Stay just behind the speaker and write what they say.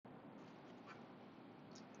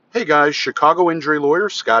Hey guys, Chicago injury lawyer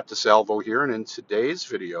Scott DeSalvo here, and in today's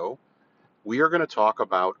video, we are going to talk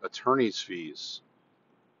about attorney's fees.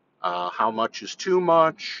 How much is too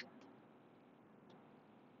much?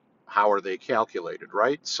 How are they calculated,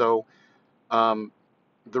 right? Um,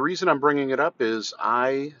 the reason I'm bringing it up is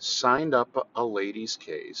I signed up a lady's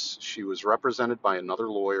case. She was represented by another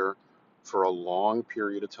lawyer for a long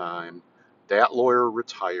period of time. That lawyer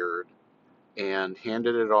retired and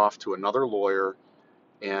handed it off to another lawyer,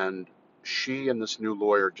 and she and this new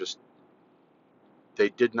lawyer just they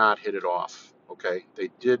did not hit it off. Okay, they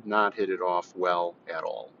did not hit it off well at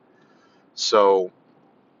all. So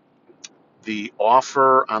the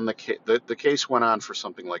offer on the case went on for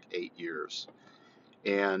something like 8 years,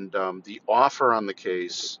 and the offer on the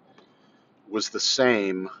case was the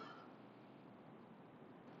same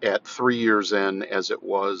at 3 years in as it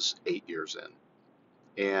was 8 years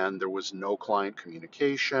in, and there was no client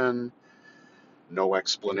communication, no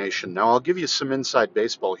explanation. Now I'll give you some inside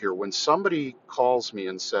baseball here. When somebody calls me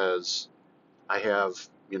and says, I have,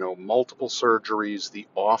 multiple surgeries. The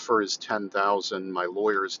offer is 10,000. My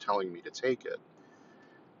lawyer is telling me to take it.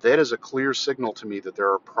 That is a clear signal to me that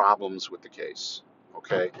there are problems with the case.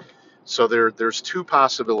 Okay, so there's two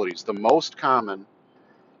possibilities. The most common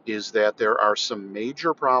is that there are some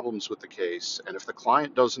major problems with the case, and if the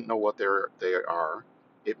client doesn't know what they are,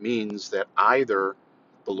 it means that either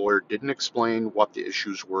the lawyer didn't explain what the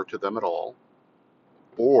issues were to them at all,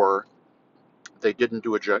 or they didn't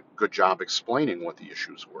do a good job explaining what the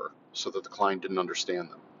issues were so that the client didn't understand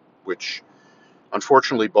them, which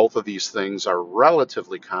unfortunately both of these things are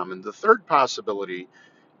relatively common. The third possibility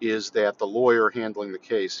is that the lawyer handling the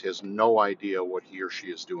case has no idea what he or she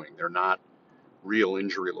is doing. They're not real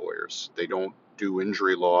injury lawyers. They don't do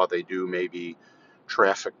injury law. They do maybe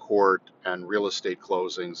traffic court and real estate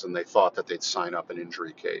closings, and they thought that they'd sign up an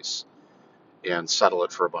injury case and settle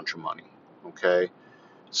it for a bunch of money. Okay,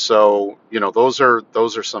 so, those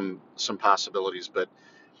are some possibilities, but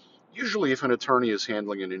usually if an attorney is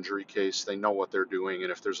handling an injury case, they know what they're doing,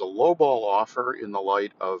 and if there's a lowball offer in the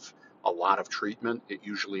light of a lot of treatment, it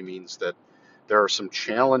usually means that there are some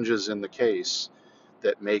challenges in the case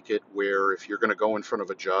that make it where if you're going to go in front of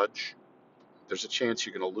a judge, there's a chance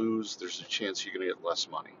you're going to lose, there's a chance you're going to get less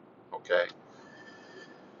money. Okay?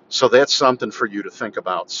 So that's something for you to think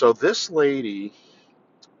about. So this lady,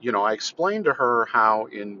 I explained to her how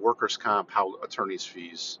in workers' comp, how attorney's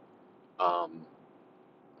fees um,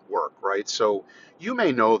 work, right? So you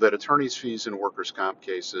may know that attorney's fees in workers' comp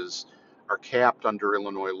cases are capped under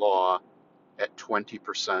Illinois law at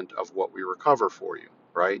 20% of what we recover for you,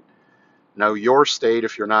 right? Now, your state,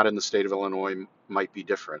 if you're not in the state of Illinois, might be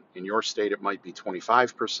different. In your state, it might be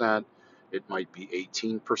 25%, it might be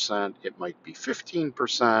 18%, it might be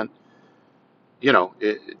 15%. You know,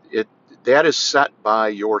 it that is set by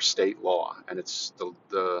your state law, and it's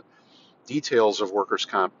the details of workers'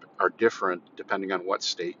 comp are different depending on what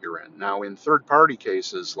state you're in. Now, in third party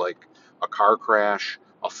cases like a car crash,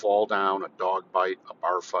 a fall down, a dog bite, a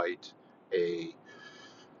bar fight, a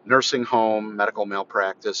nursing home, medical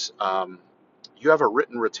malpractice, you have a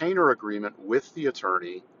written retainer agreement with the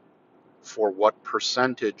attorney for what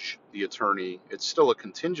percentage the attorney, it's still a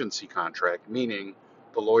contingency contract, meaning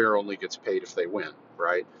the lawyer only gets paid if they win,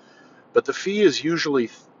 right? But the fee is usually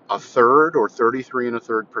a third or 33 and a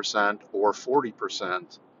third percent or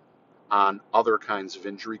 40% on other kinds of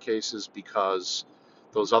injury cases because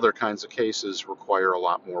those other kinds of cases require a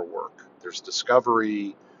lot more work. There's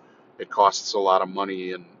discovery, it costs a lot of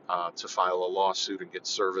money and to file a lawsuit and get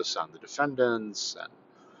service on the defendants. And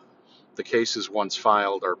the cases once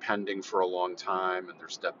filed are pending for a long time and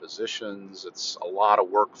there's depositions. It's a lot of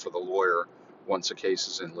work for the lawyer once a case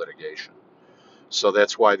is in litigation. So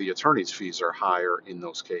that's why the attorney's fees are higher in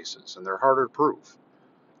those cases, and they're harder to prove.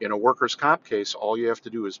 In a workers' comp case, all you have to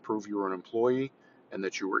do is prove you were an employee and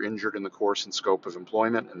that you were injured in the course and scope of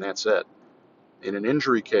employment, and that's it. In an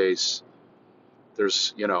injury case,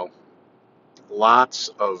 there's, lots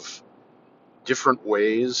of different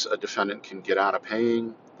ways a defendant can get out of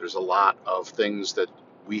paying. There's a lot of things that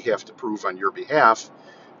we have to prove on your behalf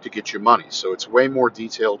to get you money. So it's way more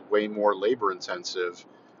detailed, way more labor intensive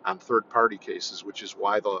on third party cases, which is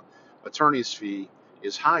why the attorney's fee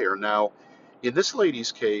is higher. Now, in this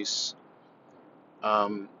lady's case,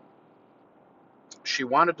 um, she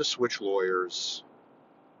wanted to switch lawyers.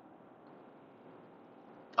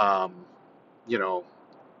 Um, you know,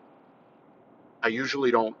 I usually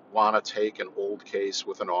don't want to take an old case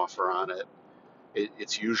with an offer on it.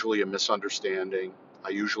 It's usually a misunderstanding. I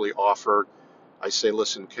usually offer, I say,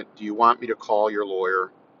 listen, do you want me to call your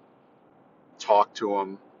lawyer, talk to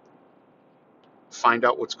him, find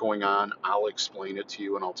out what's going on. I'll explain it to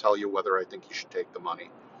you, and I'll tell you whether I think you should take the money.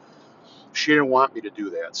 She didn't want me to do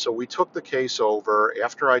that. So we took the case over.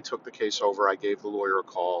 After I took the case over, I gave the lawyer a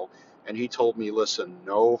call, and he told me, listen,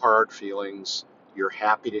 no hard feelings. You're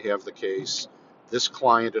happy to have the case. This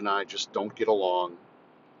client and I just don't get along.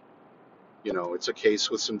 You know, it's a case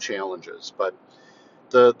with some challenges. But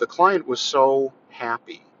the client was so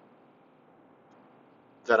happy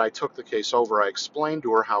that I took the case over. I explained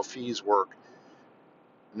to her how fees work.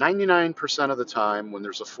 99% of the time, when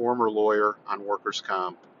there's a former lawyer on workers'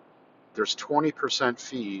 comp, there's 20%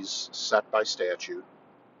 fees set by statute.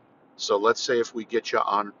 So let's say if we get you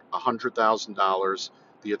on $100,000,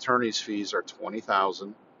 the attorney's fees are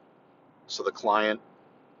 $20,000. So the client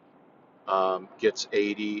gets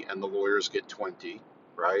 80 and the lawyers get 20,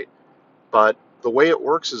 right? But the way it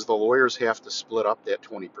works is the lawyers have to split up that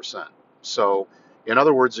 20%. So in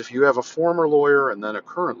other words, if you have a former lawyer and then a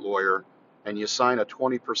current lawyer and you sign a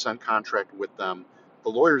 20% contract with them, the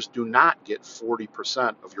lawyers do not get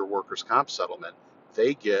 40% of your workers' comp settlement.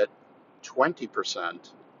 They get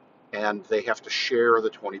 20%, and they have to share the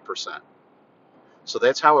 20%. So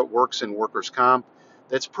that's how it works in workers' comp.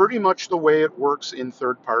 That's pretty much the way it works in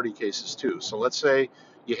third-party cases too. So let's say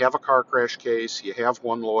you have a car crash case, you have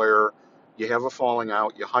one lawyer, you have a falling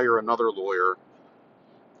out, you hire another lawyer.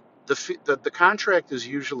 The contract is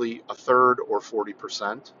usually a third or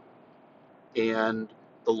 40%, and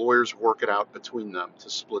the lawyers work it out between them to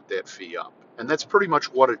split that fee up. And that's pretty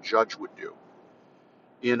much what a judge would do.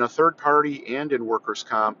 In a third party and in workers'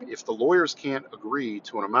 comp, if the lawyers can't agree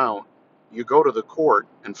to an amount, you go to the court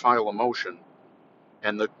and file a motion,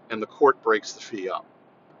 and the court breaks the fee up.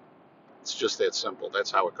 It's just that simple.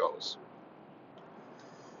 That's how it goes.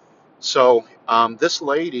 So this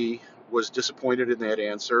lady was disappointed in that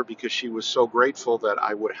answer because she was so grateful that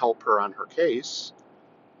I would help her on her case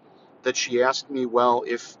that she asked me, well,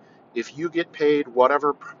 if you get paid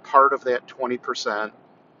whatever part of that 20%,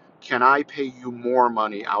 can I pay you more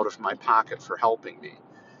money out of my pocket for helping me?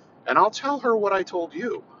 And I'll tell her what I told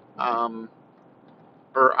you.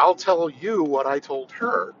 Or I'll tell you what I told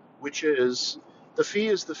her, which is the fee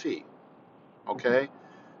is the fee. Okay?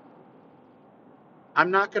 I'm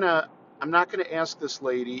not gonna ask this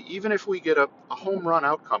lady, even if we get a home run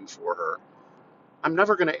outcome for her, I'm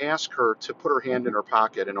never gonna ask her to put her hand in her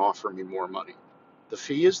pocket and offer me more money. The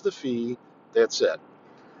fee is the fee, that's it.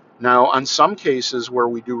 Now, on some cases where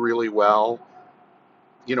we do really well,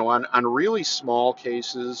 you know, on really small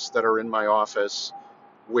cases that are in my office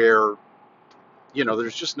where, you know,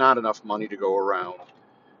 there's just not enough money to go around,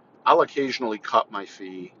 I'll occasionally cut my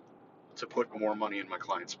fee to put more money in my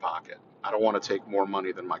client's pocket. I don't want to take more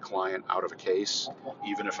money than my client out of a case,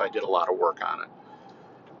 even if I did a lot of work on it.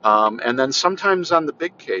 And then sometimes on the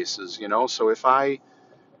big cases, you know, so if I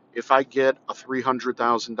get a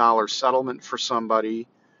 $300,000 settlement for somebody,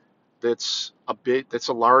 that's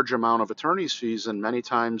a large amount of attorney's fees, and many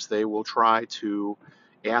times they will try to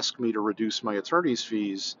ask me to reduce my attorney's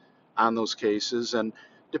fees on those cases. And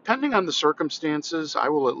depending on the circumstances, I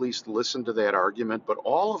will at least listen to that argument, but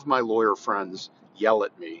all of my lawyer friends yell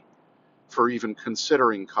at me for even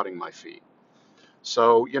considering cutting my fee.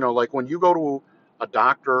 So, you know, like when you go to a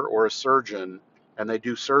doctor or a surgeon and they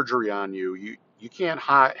do surgery on you, you can't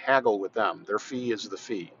haggle with them. Their fee is the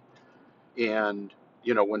fee. And,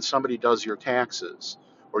 you know, when somebody does your taxes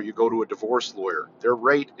or you go to a divorce lawyer, their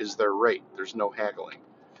rate is their rate. There's no haggling.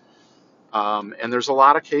 And there's a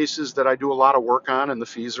lot of cases that I do a lot of work on and the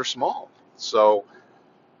fees are small. So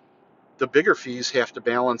the bigger fees have to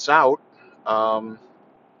balance out.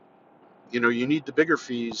 You know, you need the bigger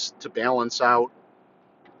fees to balance out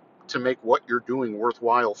to make what you're doing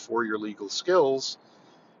worthwhile for your legal skills.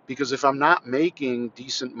 Because if I'm not making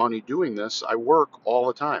decent money doing this, I work all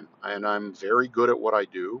the time and I'm very good at what I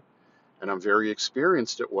do and I'm very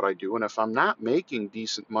experienced at what I do. And if I'm not making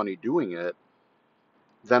decent money doing it,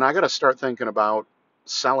 then I got to start thinking about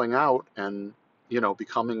selling out and, you know,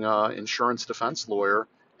 becoming an insurance defense lawyer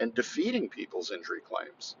and defeating people's injury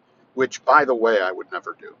claims, which, by the way, I would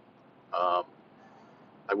never do. Um,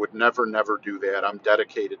 I would never do that. I'm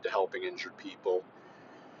dedicated to helping injured people.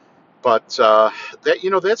 But that, you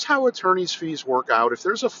know, that's how attorney's fees work out. If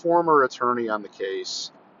there's a former attorney on the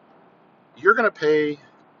case, you're going to pay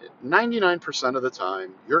 99% of the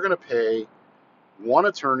time, you're going to pay one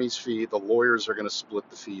attorney's fee. The lawyers are going to split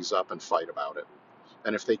the fees up and fight about it.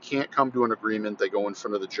 And if they can't come to an agreement, they go in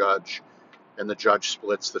front of the judge and the judge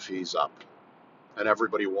splits the fees up and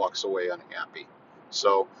everybody walks away unhappy.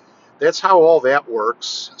 So that's how all that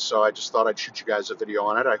works. So I just thought I'd shoot you guys a video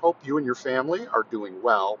on it. I hope you and your family are doing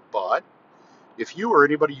well, but if you or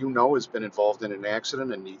anybody you know has been involved in an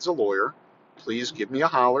accident and needs a lawyer, please give me a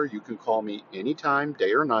holler. You can call me anytime,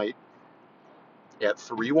 day or night, at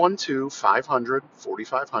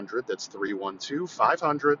 312-500-4500. That's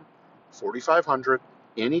 312-500-4500.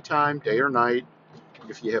 Anytime, day or night.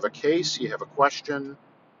 If you have a case, you have a question,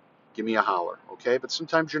 give me a holler, okay? But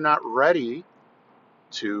sometimes you're not ready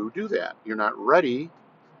to do that. You're not ready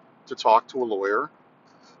to talk to a lawyer,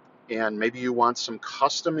 and maybe you want some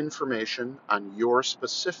custom information on your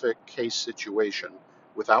specific case situation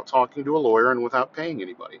without talking to a lawyer and without paying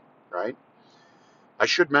anybody, right? I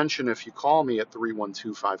should mention, if you call me at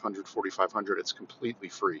 312-500-4500, it's completely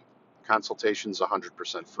free. Consultation's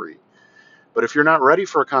 100% free. But if you're not ready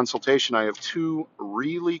for a consultation, I have two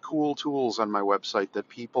really cool tools on my website that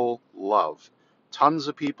people love. Tons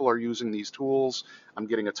of people are using these tools. I'm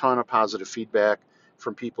getting a ton of positive feedback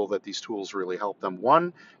from people that these tools really help them.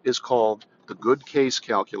 One is called the Good Case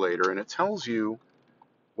Calculator, and it tells you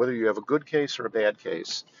whether you have a good case or a bad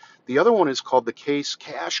case. The other one is called the Case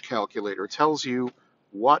Cash Calculator. It tells you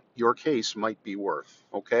what your case might be worth,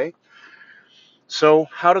 okay? So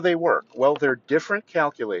how do they work? Well, they're different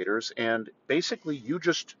calculators, and basically you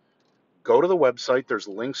just go to the website. There's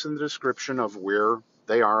links in the description of where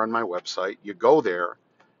they are on my website. You go there,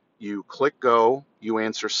 you click go, you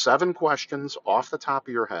answer 7 questions off the top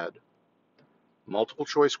of your head, multiple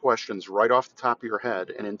choice questions right off the top of your head,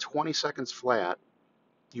 and in 20 seconds flat,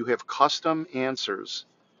 you have custom answers,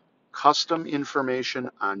 custom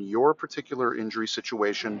information on your particular injury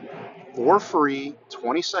situation for free,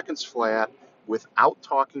 20 seconds flat, without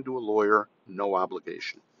talking to a lawyer, no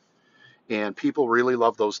obligation. And people really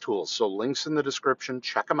love those tools. So links in the description,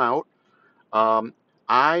 check them out. Um,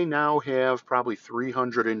 I now have probably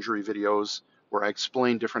 300 injury videos where I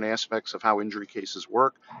explain different aspects of how injury cases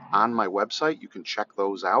work on my website. You can check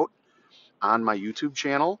those out on my YouTube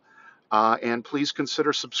channel. And please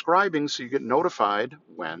consider subscribing so you get notified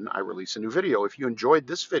when I release a new video. If you enjoyed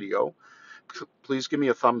this video, please give me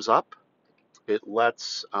a thumbs up. It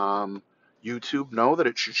lets YouTube know that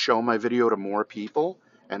it should show my video to more people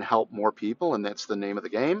and help more people, and that's the name of the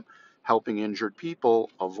game, helping injured people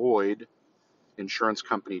avoid insurance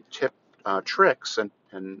company tricks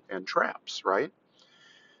and traps, right?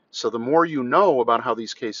 So the more you know about how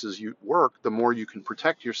these cases work, the more you can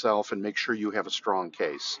protect yourself and make sure you have a strong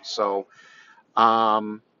case. So,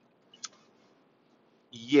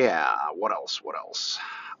 yeah, what else? What else?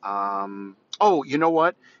 Oh, you know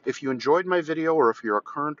what? If you enjoyed my video, or if you're a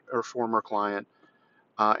current or former client,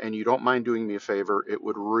 and you don't mind doing me a favor, it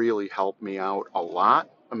would really help me out a lot.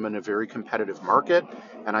 I'm in a very competitive market,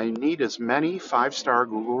 and I need as many 5-star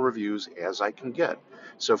Google reviews as I can get.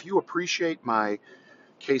 So if you appreciate my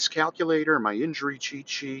case calculator, my injury cheat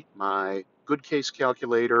sheet, my good case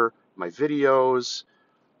calculator, my videos,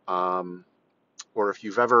 um, or if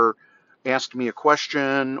you've ever asked me a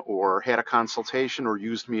question or had a consultation or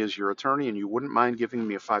used me as your attorney and you wouldn't mind giving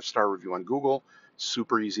me a 5-star review on Google,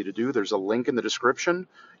 super easy to do. There's a link in the description.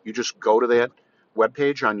 You just go to that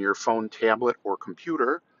webpage on your phone, tablet, or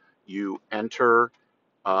computer. You enter,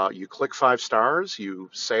 you click 5 stars,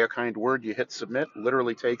 you say a kind word, you hit submit.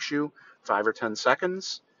 Literally takes you 5 or 10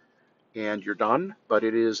 seconds and you're done. But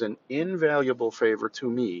it is an invaluable favor to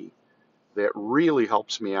me that really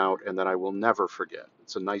helps me out and that I will never forget.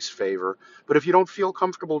 It's a nice favor. But if you don't feel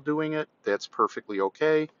comfortable doing it, that's perfectly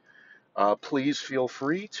okay. Please feel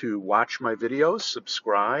free to watch my videos,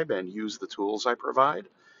 subscribe, and use the tools I provide.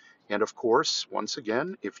 And of course, once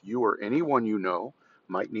again, if you or anyone you know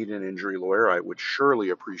might need an injury lawyer, I would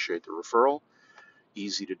surely appreciate the referral.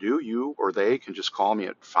 Easy to do. You or they can just call me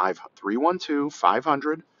at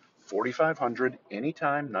 312-500-4500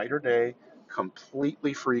 anytime, night or day,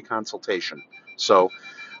 completely free consultation. So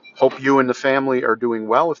hope you and the family are doing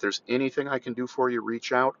well. If there's anything I can do for you,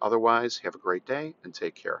 reach out. Otherwise, have a great day and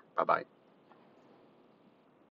take care. Bye-bye.